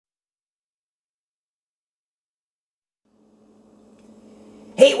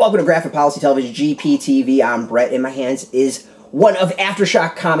Hey, welcome to Graphic Policy Television, GPTV. I'm Brett. In my hands is one of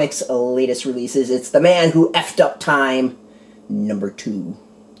AfterShock Comics' latest releases. It's The Man Who Effed Up Time, #2.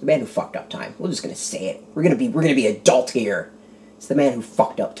 The Man Who Fucked Up Time. We're just gonna say it. We're gonna be adult here. It's The Man Who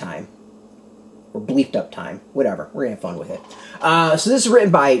Fucked Up Time. Or Bleeped Up Time. Whatever. We're gonna have fun with it. So this is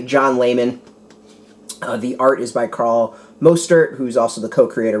written by John Layman. The art is by Karl Mostert, who's also the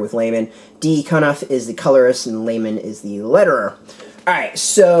co-creator with Layman. Dee Cunniffe is the colorist, and Layman is the letterer. Alright,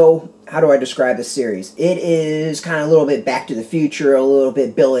 so how do I describe this series? It is kind of a little bit Back to the Future, a little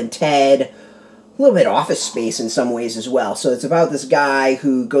bit Bill and Ted, a little bit Office Space in some ways as well. So it's about this guy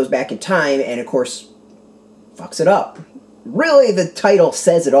who goes back in time and, of course, fucks it up. Really, the title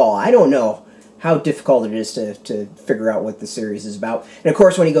says it all. I don't know how difficult it is to figure out what the series is about. And, of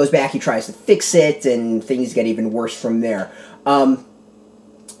course, when he goes back, he tries to fix it, and things get even worse from there.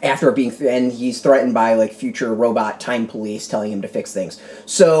 And he's threatened by like future robot time police telling him to fix things.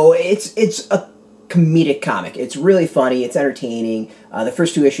 So it's a comedic comic. It's really funny. It's entertaining. The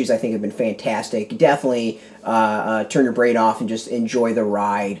first 2 issues I think have been fantastic. Definitely turn your brain off and just enjoy the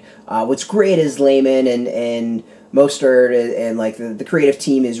ride. What's great is Layman and Mostert and like the creative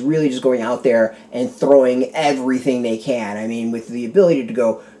team is really just going out there and throwing everything they can. I mean, with the ability to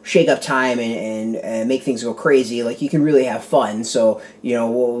go shake up time and make things go crazy, like you can really have fun. So, you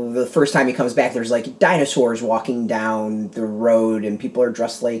know, the first time he comes back, there's like dinosaurs walking down the road and people are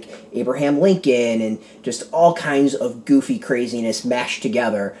dressed like Abraham Lincoln and just all kinds of goofy craziness mashed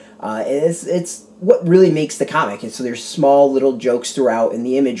together. It's what really makes the comic. And so there's small little jokes throughout in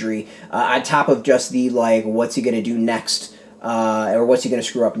the imagery, on top of just the like, what's he gonna do next, or what's he gonna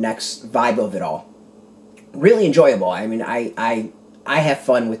screw up next vibe of it all. Really enjoyable. I mean, I have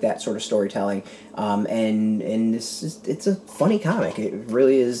fun with that sort of storytelling, and it's a funny comic. It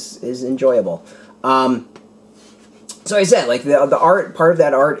really is enjoyable. So I said, like the art, part of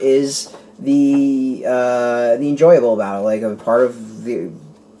that art is the enjoyable about it. Like a part of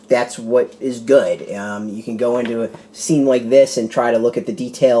that's what is good. You can go into a scene like this and try to look at the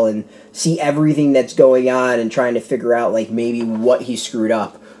detail and see everything that's going on and trying to figure out like maybe what he screwed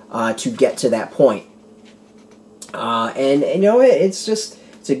up to get to that point. And you know, it's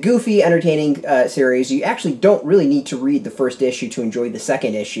a goofy, entertaining series. You actually don't really need to read the first issue to enjoy the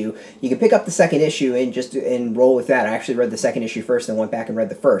second issue. You can pick up the second issue and roll with that. I actually read the second issue first, then went back and read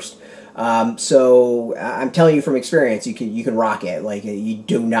the first. So I'm telling you from experience, you can rock it. Like, you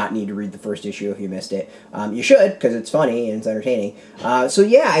do not need to read the first issue if you missed it. You should, because it's funny and it's entertaining. So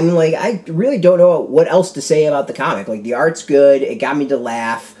yeah, I mean, like, I really don't know what else to say about the comic. Like, the art's good. It got me to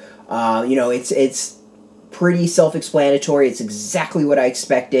laugh. You know, it's pretty self-explanatory. It's exactly what I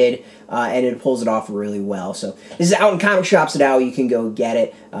expected, and it pulls it off really well. So this is out in comic shops now. You can go get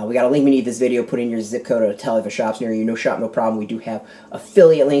it. We got a link beneath this video. Put in your zip code to tell if a shop's near you. No shop, no problem. We do have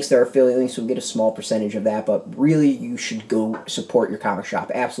affiliate links. There are affiliate links, so we get a small percentage of that. But really, you should go support your comic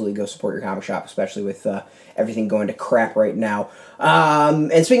shop. Absolutely go support your comic shop, especially with everything going to crap right now.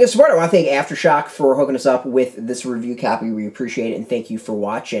 And speaking of support, I want to thank AfterShock for hooking us up with this review copy. We appreciate it, and thank you for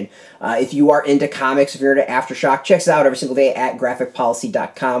watching. If you are into comics, if you're into AfterShock, check us out every single day at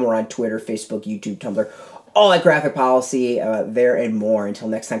graphicpolicy.com. We're on Twitter, Facebook, YouTube, Tumblr, all at Graphic Policy, there and more. Until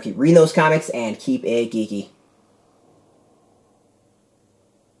next time, keep reading those comics and keep it geeky.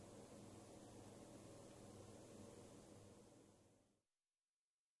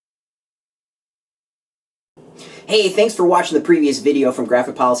 Hey, thanks for watching the previous video from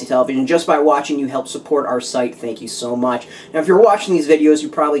Graphic Policy Television. Just by watching, you help support our site. Thank you so much. Now, if you're watching these videos, you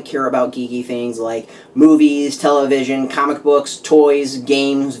probably care about geeky things like movies, television, comic books, toys,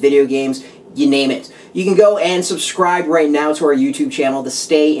 games, video games, you name it. You can go and subscribe right now to our YouTube channel to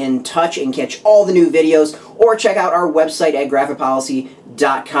stay in touch and catch all the new videos, or check out our website at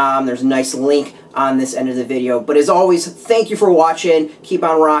graphicpolicy.com. There's a nice link on this end of the video. But as always, thank you for watching. Keep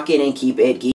on rocking and keep it geeky.